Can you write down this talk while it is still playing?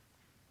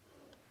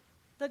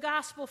The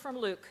Gospel from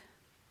Luke.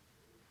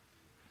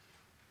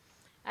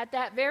 At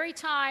that very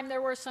time,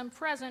 there were some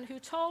present who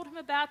told him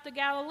about the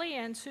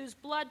Galileans whose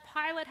blood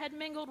Pilate had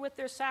mingled with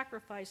their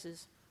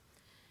sacrifices.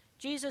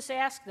 Jesus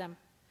asked them,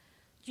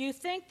 "Do you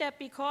think that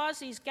because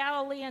these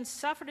Galileans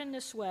suffered in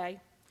this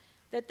way,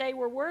 that they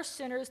were worse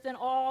sinners than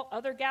all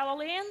other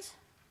Galileans?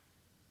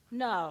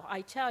 No, I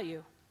tell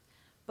you.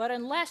 But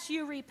unless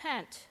you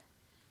repent,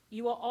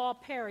 you will all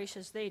perish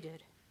as they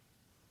did.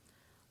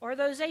 Or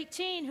those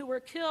 18 who were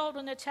killed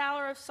when the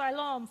Tower of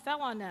Siloam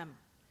fell on them.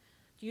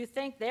 Do you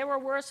think they were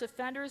worse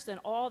offenders than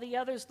all the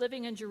others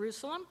living in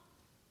Jerusalem?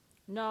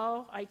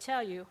 No, I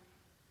tell you.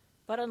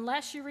 But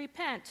unless you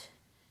repent,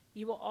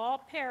 you will all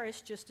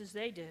perish just as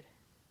they did."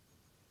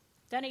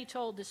 Then he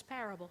told this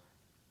parable.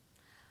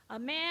 A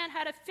man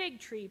had a fig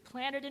tree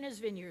planted in his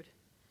vineyard,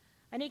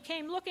 and he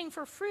came looking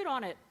for fruit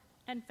on it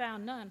and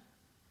found none.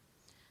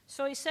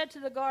 So he said to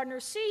the gardener,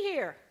 "See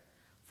here,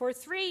 for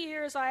 3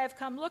 years I have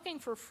come looking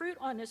for fruit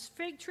on this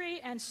fig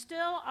tree, and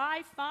still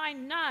I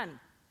find none.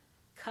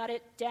 Cut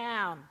it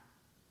down.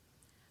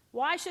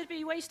 Why should it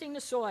be wasting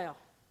the soil?"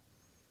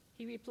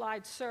 He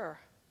replied, "Sir,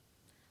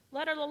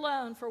 let it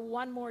alone for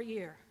 1 more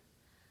year,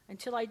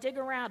 until I dig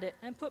around it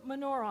and put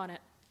manure on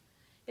it.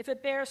 If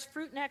it bears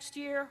fruit next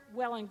year,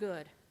 well and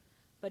good.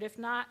 But if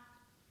not,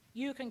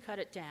 you can cut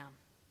it down."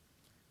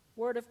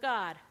 Word of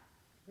God,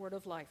 word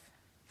of life.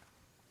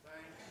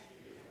 Thanks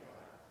be to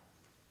God.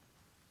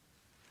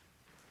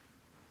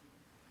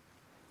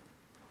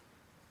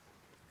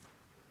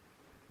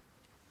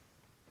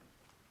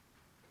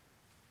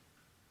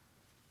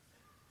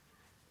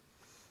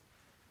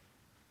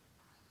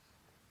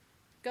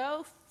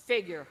 Go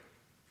figure.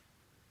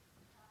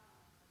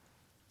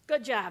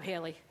 Good job,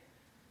 Haley.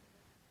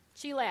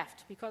 She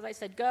laughed because I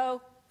said,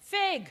 "Go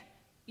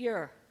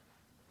figure."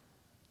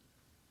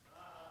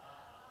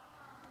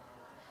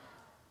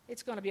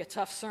 It's going to be a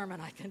tough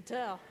sermon, I can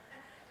tell.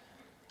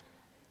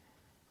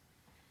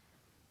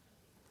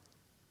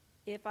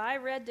 If I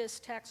read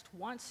this text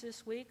once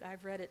this week,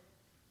 I've read it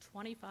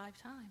 25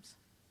 times.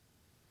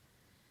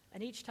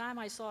 And each time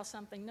I saw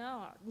something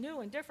new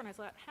and different, I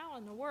thought, how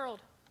in the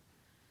world?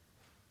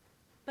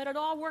 But it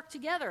all worked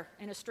together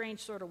in a strange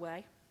sort of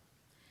way.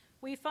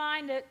 We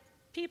find that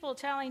people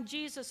telling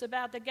Jesus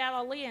about the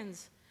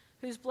Galileans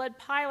whose blood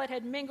Pilate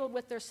had mingled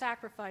with their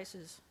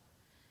sacrifices.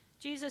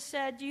 Jesus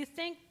said, "Do you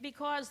think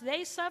because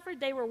they suffered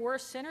they were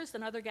worse sinners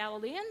than other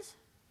Galileans?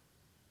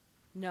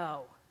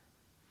 No."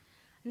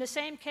 And the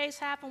same case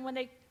happened when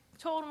they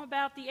told him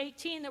about the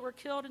 18 that were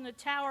killed in the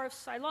Tower of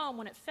Siloam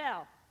when it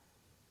fell.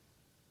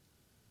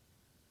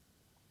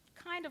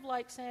 Kind of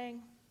like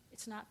saying,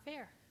 it's not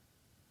fair.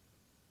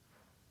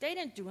 They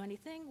didn't do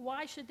anything.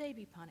 Why should they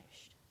be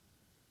punished?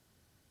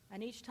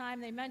 And each time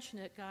they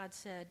mentioned it, God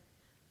said,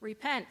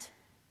 "Repent,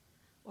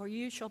 or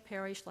you shall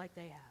perish like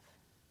they have."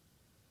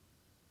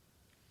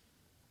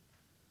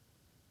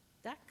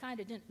 That kind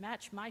of didn't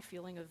match my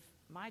feeling of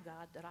my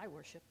God that I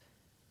worship.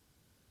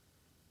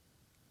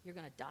 You're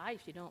going to die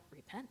if you don't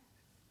repent.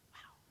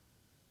 Wow.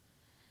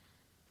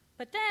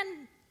 But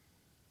then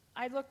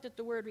I looked at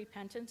the word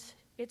repentance.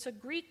 It's a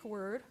Greek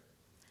word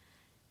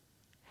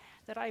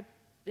that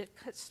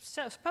it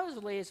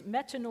supposedly is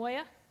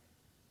metanoia.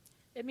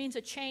 It means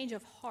a change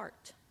of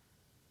heart.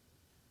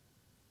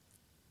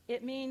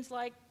 It means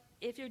like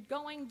if you're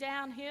going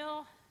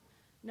downhill,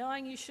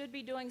 knowing you should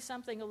be doing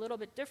something a little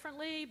bit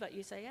differently, but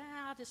you say,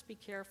 I'll just be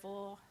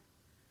careful.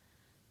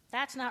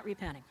 That's not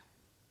repenting.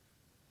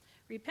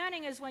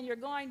 Repenting is when you're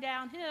going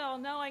downhill,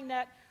 knowing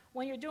that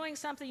when you're doing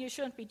something you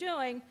shouldn't be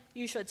doing,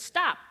 you should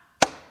stop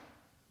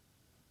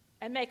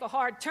and make a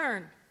hard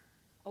turn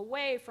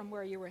away from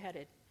where you were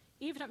headed,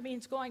 even if it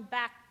means going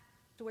back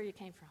to where you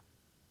came from.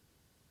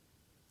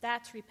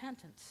 That's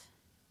repentance.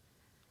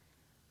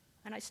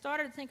 And I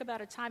started to think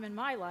about a time in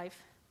my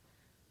life,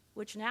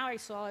 which now I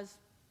saw as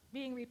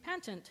being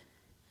repentant.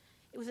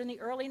 It was in the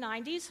early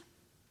 90s.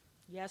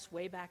 Yes,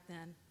 way back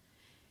then.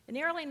 In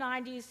the early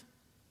 90s,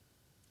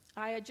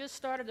 I had just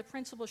started the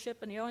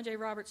principalship in the Owen J.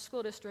 Roberts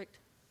School District,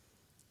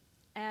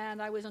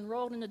 and I was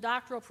enrolled in the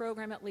doctoral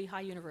program at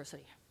Lehigh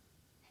University.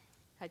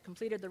 Had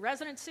completed the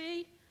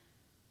residency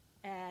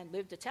and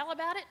lived to tell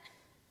about it,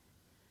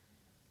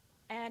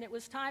 and it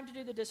was time to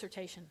do the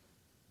dissertation.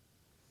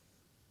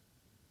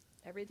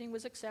 Everything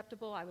was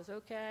acceptable, I was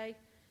okay,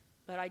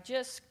 but I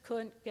just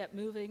couldn't get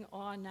moving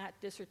on that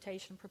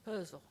dissertation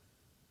proposal.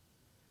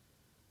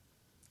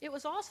 It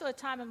was also a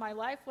time in my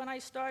life when I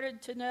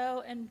started to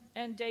know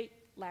and date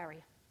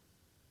Larry.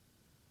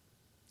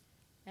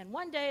 And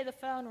one day the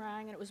phone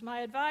rang, and it was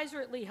my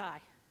advisor at Lehigh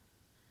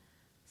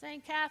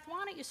saying, Kath,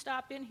 why don't you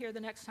stop in here the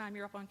next time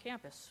you're up on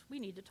campus? We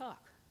need to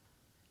talk.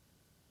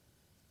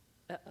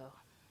 Uh-oh.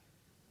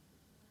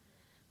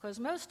 Because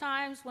most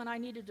times when I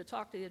needed to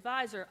talk to the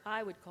advisor,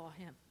 I would call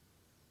him.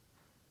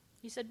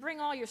 He said, bring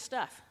all your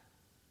stuff.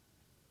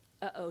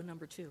 Uh-oh,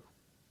 number 2.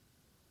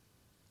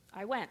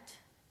 I went,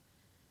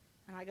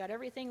 and I got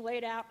everything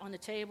laid out on the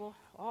table,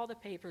 all the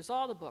papers,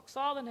 all the books,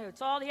 all the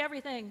notes, all the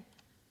everything.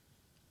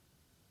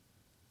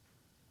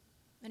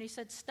 And he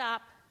said,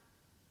 stop.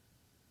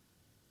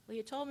 Well,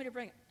 you told me to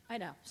bring it. I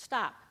know.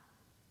 Stop.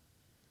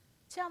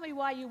 Tell me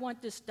why you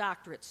want this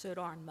doctorate so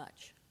darn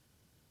much.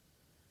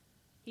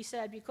 He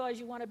said, because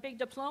you want a big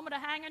diploma to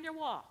hang on your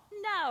wall.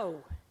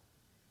 No.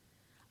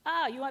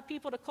 Oh, you want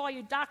people to call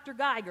you Dr.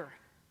 Geiger.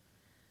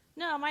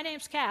 No, my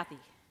name's Kathy.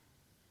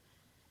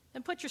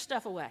 Then put your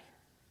stuff away.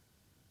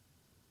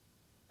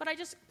 But I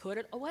just put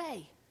it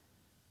away.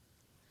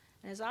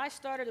 And as I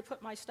started to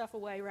put my stuff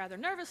away rather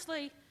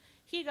nervously,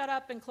 he got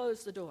up and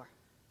closed the door.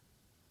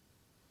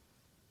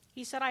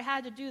 He said I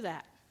had to do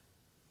that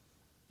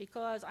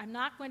because I'm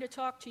not going to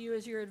talk to you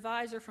as your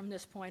advisor from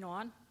this point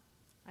on.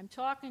 I'm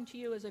talking to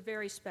you as a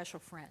very special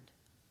friend.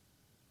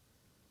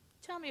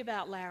 Tell me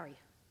about Larry.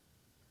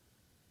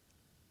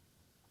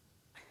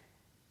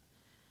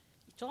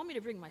 He told me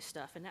to bring my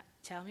stuff, and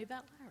tell me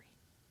about Larry.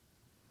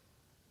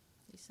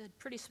 He said,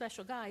 pretty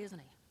special guy, isn't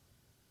he?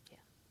 Yeah.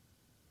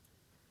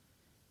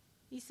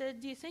 He said,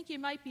 do you think you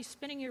might be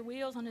spinning your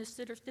wheels on this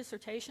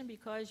dissertation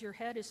because your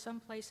head is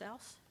someplace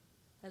else,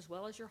 as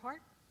well as your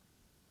heart?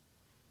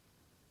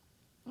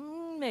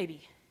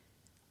 Maybe.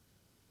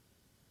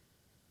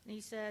 And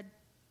he said,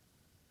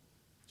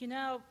 you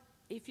know,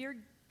 if you're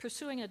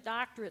pursuing a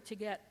doctorate to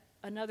get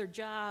another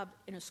job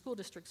in a school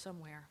district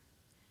somewhere,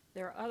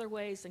 there are other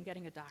ways than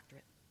getting a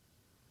doctorate.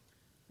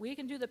 We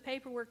can do the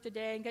paperwork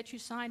today and get you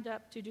signed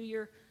up to do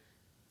your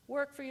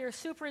work for your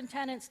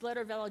superintendent's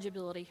letter of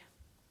eligibility.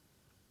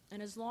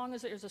 And as long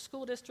as there's a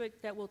school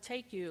district that will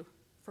take you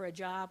for a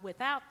job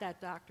without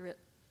that doctorate,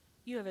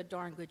 you have a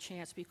darn good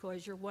chance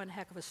because you're one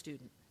heck of a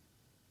student.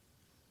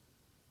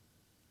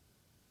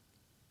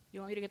 You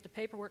want me to get the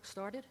paperwork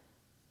started?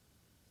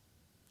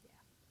 Yeah.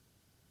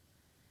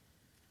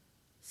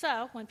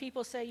 So, when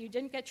people say you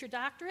didn't get your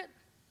doctorate,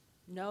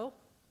 no,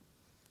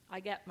 I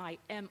get my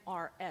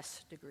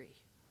MRS degree.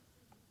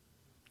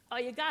 Oh,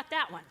 you got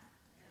that one.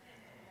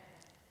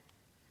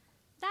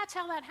 That's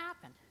how that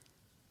happened.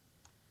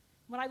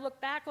 When I look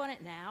back on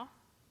it now,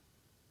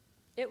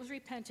 it was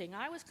repenting.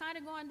 I was kind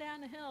of going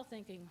down the hill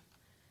thinking,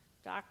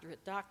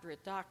 doctorate,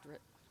 doctorate,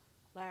 doctorate,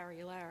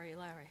 Larry, Larry,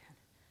 Larry.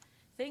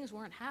 Things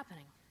weren't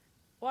happening.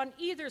 On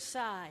either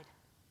side,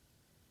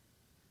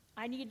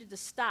 I needed to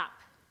stop.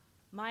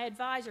 My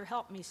advisor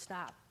helped me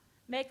stop,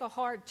 make a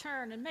hard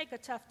turn, and make a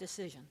tough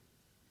decision.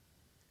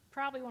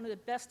 Probably one of the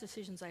best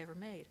decisions I ever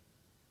made.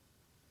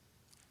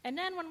 And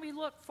then when we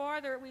look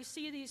farther, we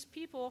see these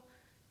people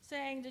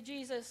saying to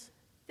Jesus,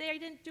 they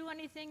didn't do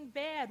anything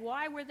bad.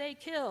 Why were they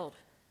killed?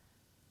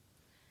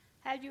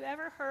 Have you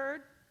ever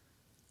heard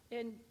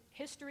in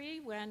history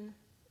when,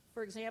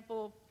 for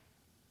example,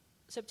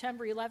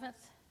 September 11th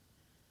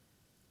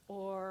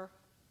or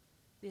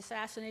the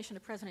assassination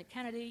of President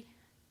Kennedy,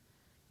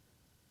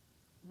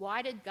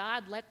 why did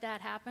God let that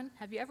happen?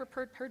 Have you ever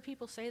heard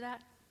people say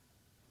that?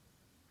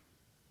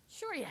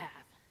 Sure you have.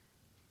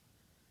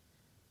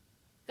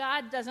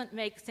 God doesn't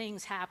make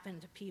things happen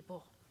to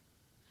people.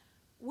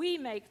 We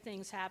make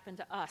things happen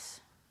to us.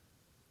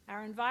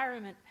 Our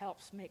environment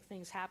helps make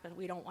things happen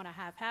we don't want to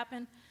have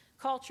happen.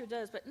 Culture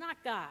does, but not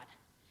God.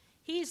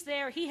 He's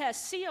there. He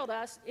has sealed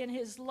us in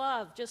his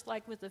love, just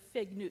like with the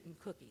Fig Newton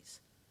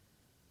cookies.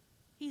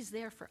 He's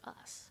there for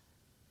us.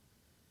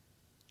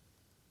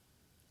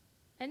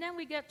 And then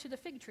we get to the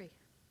fig tree.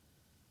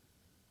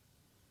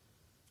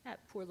 That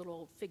poor little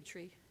old fig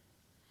tree.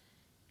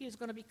 He was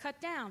going to be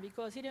cut down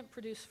because he didn't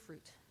produce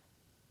fruit.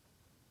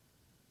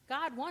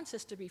 God wants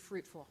us to be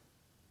fruitful,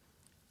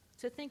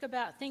 to think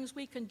about things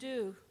we can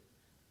do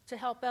to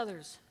help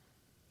others.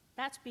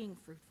 That's being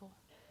fruitful.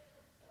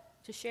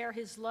 To share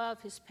his love,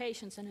 his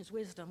patience, and his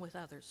wisdom with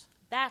others.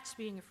 That's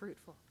being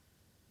fruitful.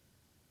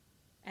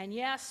 And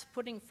yes,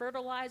 putting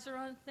fertilizer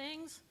on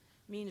things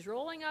means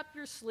rolling up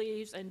your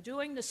sleeves and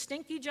doing the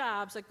stinky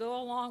jobs that go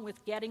along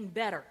with getting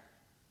better.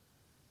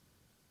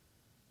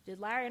 Did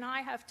Larry and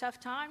I have tough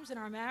times in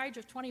our marriage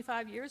of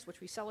 25 years,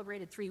 which we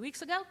celebrated 3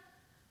 weeks ago?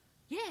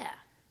 Yeah.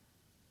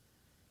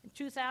 In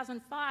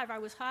 2005, I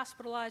was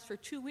hospitalized for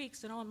 2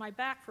 weeks and on my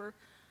back for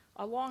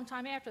a long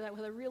time after that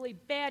with a really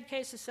bad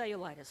case of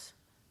cellulitis.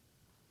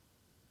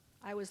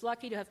 I was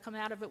lucky to have come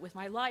out of it with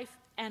my life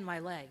and my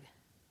leg,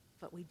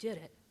 but we did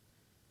it.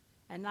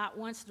 And not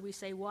once did we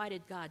say, why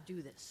did God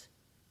do this?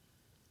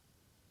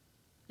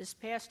 This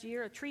past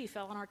year, a tree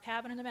fell on our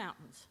cabin in the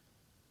mountains.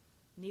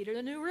 Needed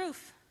a new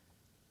roof.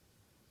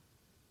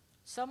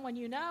 Someone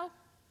you know,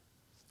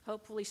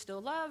 hopefully still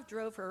love,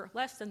 drove her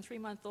less than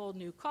 3-month-old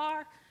new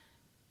car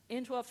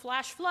into a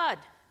flash flood.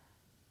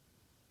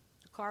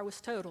 The car was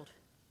totaled.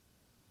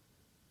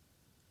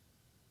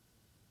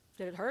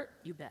 Did it hurt?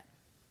 You bet.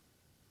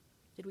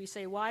 Did we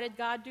say, why did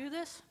God do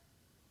this?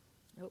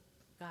 Nope,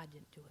 God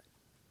didn't do it.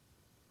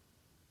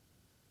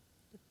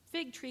 The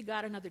fig tree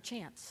got another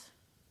chance.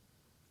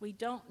 We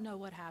don't know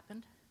what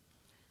happened.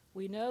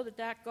 We know that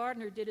that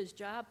gardener did his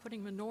job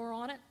putting manure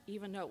on it,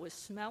 even though it was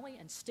smelly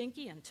and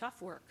stinky and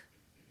tough work.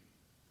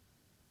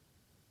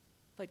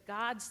 But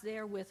God's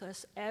there with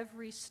us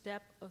every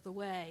step of the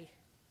way,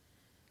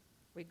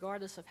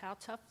 regardless of how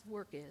tough the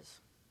work is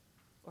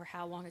or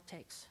how long it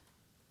takes.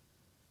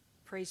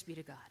 Praise be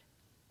to God.